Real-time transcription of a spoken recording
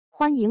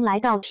欢迎来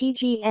到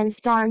TGN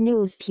Star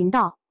News 频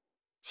道，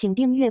请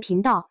订阅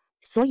频道，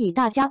所以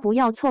大家不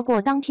要错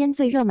过当天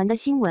最热门的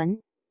新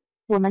闻。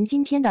我们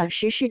今天的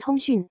时事通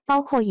讯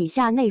包括以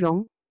下内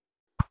容：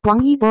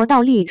王一博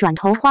倒立转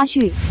头花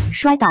絮，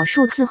摔倒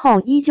数次后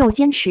依旧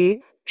坚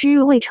持，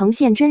只为呈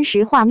现真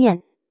实画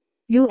面。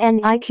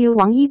UNIQ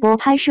王一博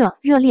拍摄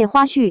热烈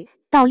花絮，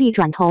倒立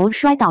转头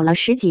摔倒了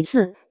10几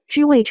次，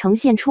只为呈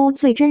现出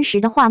最真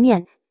实的画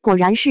面。果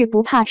然是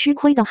不怕吃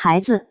亏的孩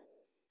子。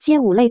街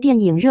舞类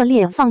电影热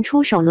烈放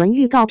出首轮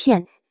预告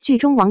片，剧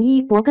中王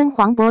一博跟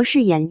黄渤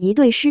饰演一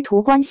对师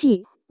徒关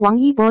系。王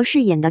一博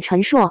饰演的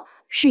陈硕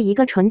是一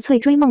个纯粹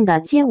追梦的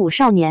街舞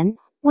少年，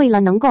为了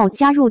能够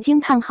加入惊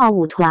叹号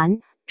舞团，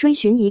追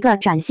寻一个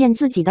展现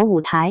自己的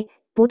舞台，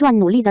不断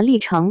努力的历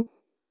程。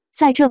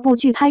在这部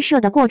剧拍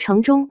摄的过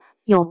程中，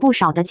有不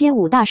少的街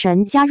舞大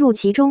神加入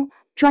其中，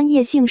专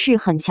业性是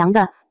很强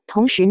的。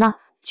同时呢，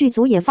剧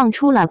组也放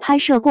出了拍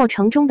摄过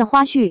程中的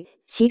花絮，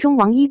其中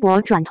王一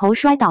博转头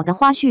摔倒的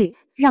花絮，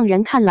让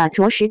人看了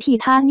着实替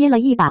他捏了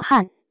一把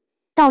汗。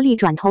倒立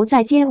转头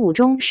在街舞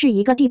中是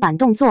一个地板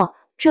动作，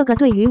这个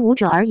对于舞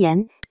者而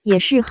言也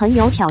是很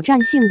有挑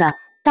战性的。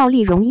倒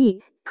立容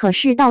易，可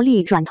是倒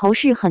立转头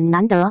是很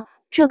难得，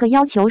这个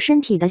要求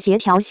身体的协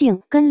调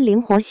性跟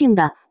灵活性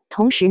的。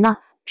同时呢，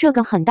这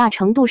个很大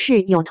程度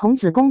是有童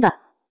子功的。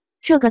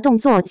这个动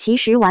作其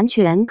实完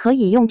全可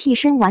以用替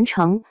身完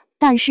成，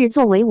但是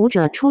作为舞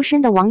者出身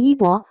的王一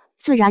博，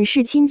自然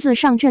是亲自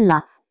上阵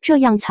了，这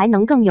样才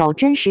能更有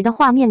真实的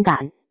画面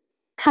感。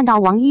看到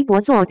王一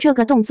博做这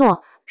个动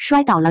作，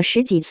摔倒了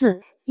10几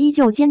次，依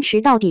旧坚持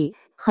到底，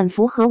很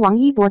符合王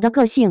一博的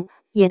个性，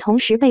也同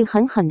时被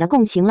狠狠的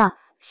共情了，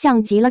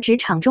像极了职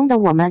场中的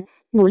我们，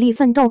努力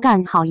奋斗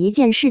干好一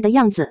件事的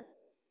样子。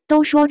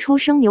都说初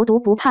生牛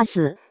犊不怕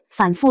死，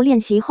反复练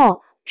习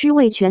后，只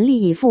为全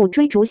力以赴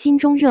追逐心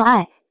中热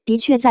爱。的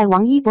确，在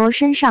王一博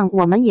身上，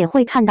我们也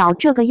会看到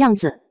这个样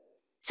子。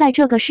在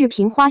这个视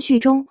频花絮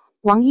中，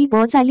王一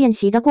博在练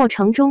习的过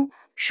程中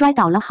摔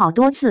倒了好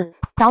多次，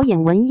导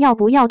演问要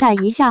不要带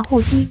一下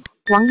护膝，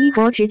王一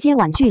博直接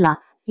婉拒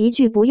了，一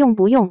句不用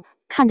不用。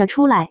看得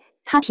出来，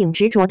他挺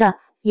执着的，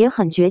也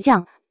很倔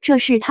强，这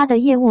是他的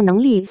业务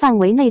能力范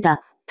围内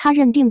的，他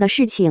认定的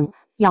事情，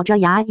咬着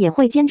牙也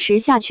会坚持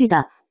下去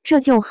的，这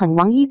就很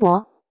王一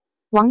博。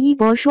王一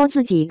博说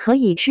自己可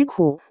以吃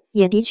苦，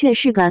也的确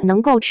是个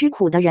能够吃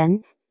苦的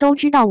人，都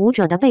知道舞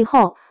者的背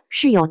后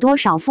是有多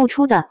少付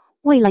出的，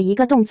为了一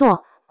个动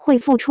作会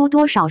付出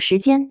多少时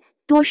间，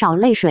多少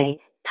泪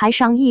水，台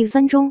上1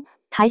分钟，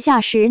台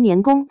下10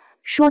年功，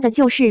说的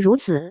就是如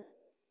此。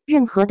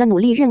任何的努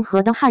力，任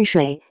何的汗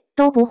水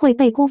都不会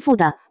被辜负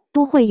的，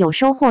都会有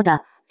收获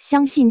的。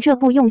相信这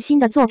部用心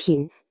的作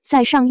品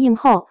在上映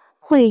后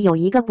会有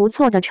一个不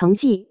错的成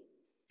绩，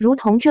如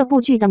同这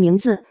部剧的名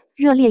字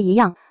热烈一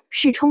样，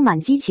是充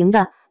满激情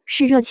的，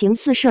是热情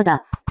四射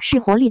的，是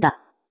活力的。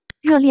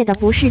热烈的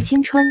不是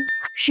青春，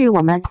是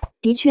我们，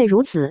的确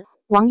如此。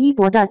王一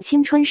博的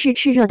青春是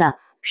炽热的，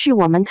是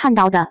我们看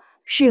到的，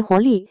是活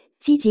力、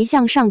积极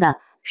向上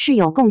的，是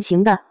有共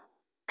情的。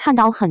看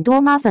到很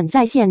多妈粉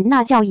在线，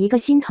那叫一个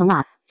心疼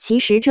啊！其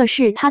实这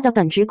是他的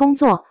本职工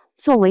作，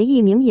作为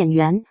一名演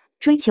员，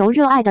追求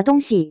热爱的东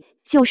西，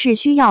就是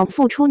需要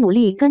付出努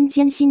力跟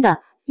艰辛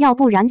的，要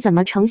不然怎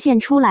么呈现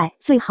出来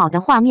最好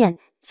的画面、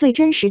最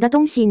真实的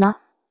东西呢？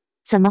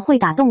怎么会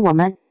打动我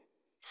们？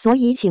所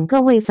以请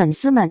各位粉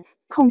丝们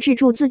控制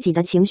住自己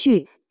的情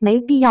绪，没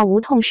必要无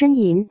痛呻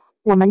吟，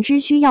我们只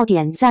需要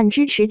点赞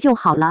支持就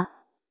好了。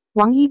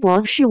王一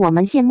博是我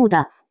们羡慕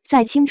的，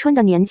在青春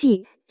的年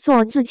纪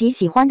做自己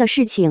喜欢的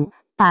事情，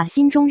把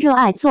心中热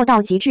爱做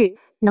到极致，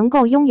能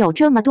够拥有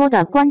这么多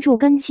的关注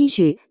跟期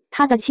许，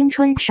他的青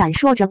春闪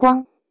烁着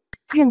光。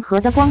任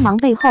何的光芒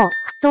背后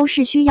都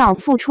是需要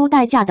付出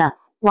代价的。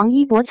王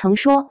一博曾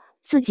说，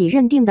自己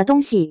认定的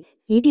东西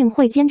一定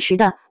会坚持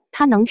的，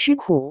他能吃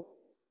苦。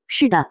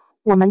是的，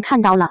我们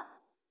看到了，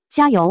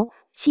加油！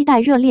期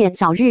待热烈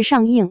早日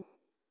上映。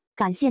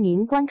感谢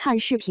您观看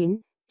视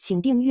频，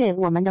请订阅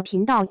我们的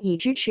频道以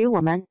支持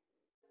我们。